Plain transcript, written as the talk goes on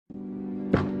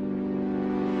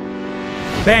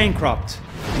bankrupt.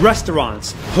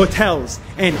 Restaurants, hotels,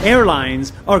 and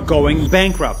airlines are going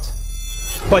bankrupt.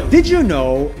 But did you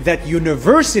know that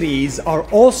universities are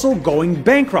also going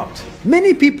bankrupt?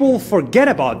 Many people forget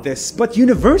about this, but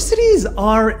universities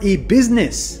are a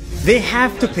business. They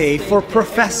have to pay for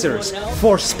professors,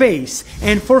 for space,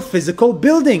 and for physical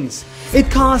buildings. It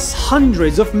costs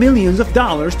hundreds of millions of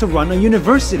dollars to run a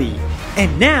university.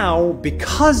 And now,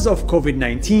 because of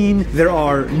COVID-19, there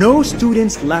are no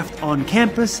students left on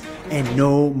campus and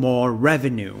no more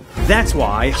revenue. That's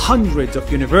why hundreds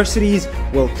of universities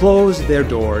will close their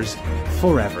doors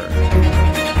forever.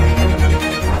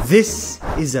 This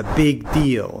is a big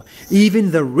deal.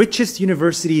 Even the richest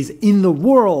universities in the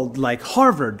world, like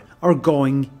Harvard, are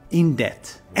going in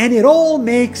debt. And it all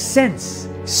makes sense.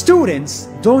 Students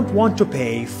don't want to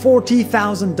pay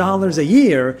 $40,000 a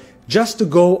year just to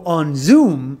go on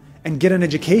Zoom and get an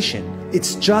education.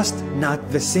 It's just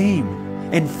not the same.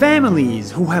 And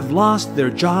families who have lost their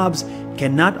jobs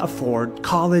cannot afford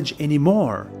college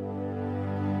anymore.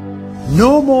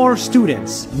 No more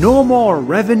students, no more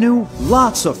revenue,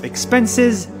 lots of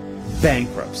expenses,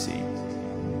 bankruptcy.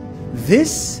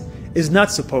 This is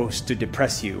not supposed to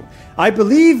depress you. I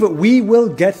believe we will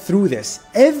get through this.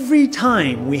 Every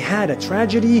time we had a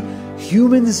tragedy,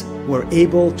 humans were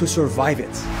able to survive it.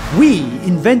 We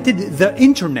invented the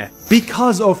internet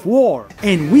because of war,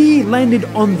 and we landed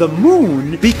on the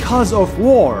moon because of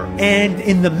war. And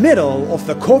in the middle of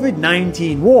the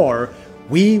COVID-19 war,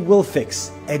 we will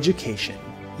fix education.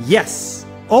 Yes,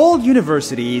 all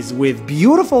universities with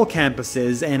beautiful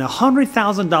campuses and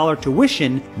 $100,000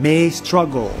 tuition may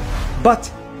struggle.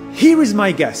 But here is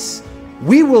my guess.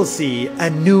 We will see a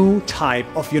new type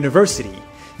of university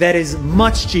that is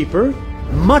much cheaper,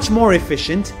 much more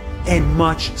efficient, and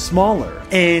much smaller.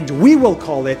 And we will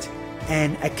call it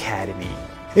an academy.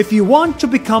 If you want to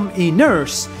become a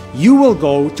nurse, you will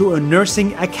go to a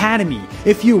nursing academy.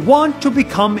 If you want to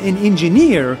become an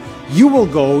engineer, you will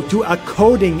go to a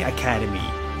coding academy.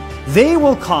 They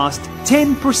will cost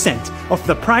 10% of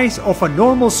the price of a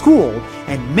normal school,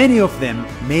 and many of them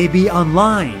may be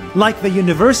online. Like the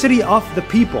University of the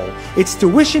People, it's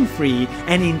tuition-free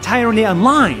and entirely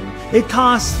online. It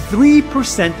costs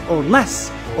 3% or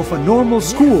less of a normal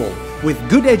school with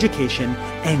good education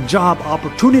and job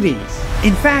opportunities.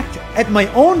 In fact, at my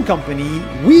own company,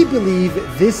 we believe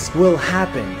this will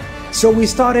happen. So we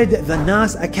started the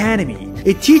NAS Academy.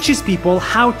 It teaches people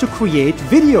how to create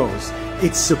videos.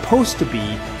 It's supposed to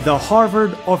be the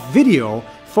Harvard of video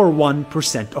for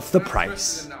 1% of the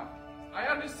price.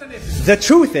 The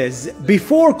truth is,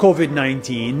 before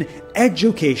COVID-19,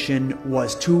 education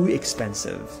was too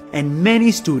expensive, and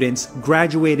many students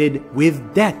graduated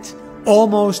with debt.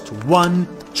 Almost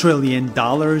 $1 trillion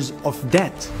of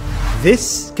debt.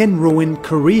 This can ruin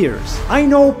careers. I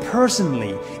know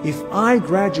personally, if I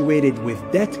graduated with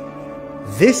debt,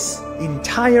 this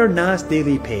entire NAS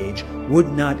Daily page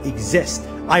would not exist.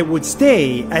 I would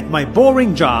stay at my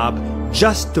boring job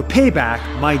just to pay back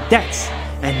my debts,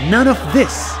 and none of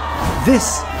this,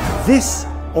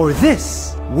 or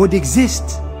this would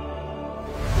exist.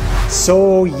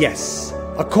 So yes,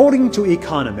 according to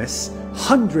economists,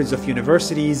 hundreds of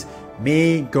universities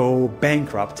may go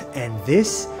bankrupt, and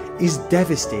this is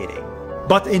devastating.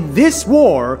 But in this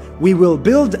war, we will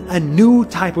build a new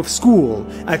type of school,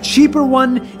 a cheaper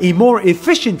one, a more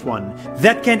efficient one,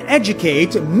 that can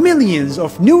educate millions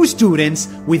of new students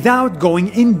without going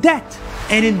in debt.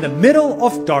 And in the middle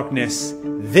of darkness,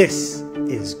 this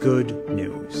is good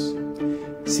news.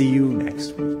 See you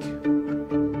next week.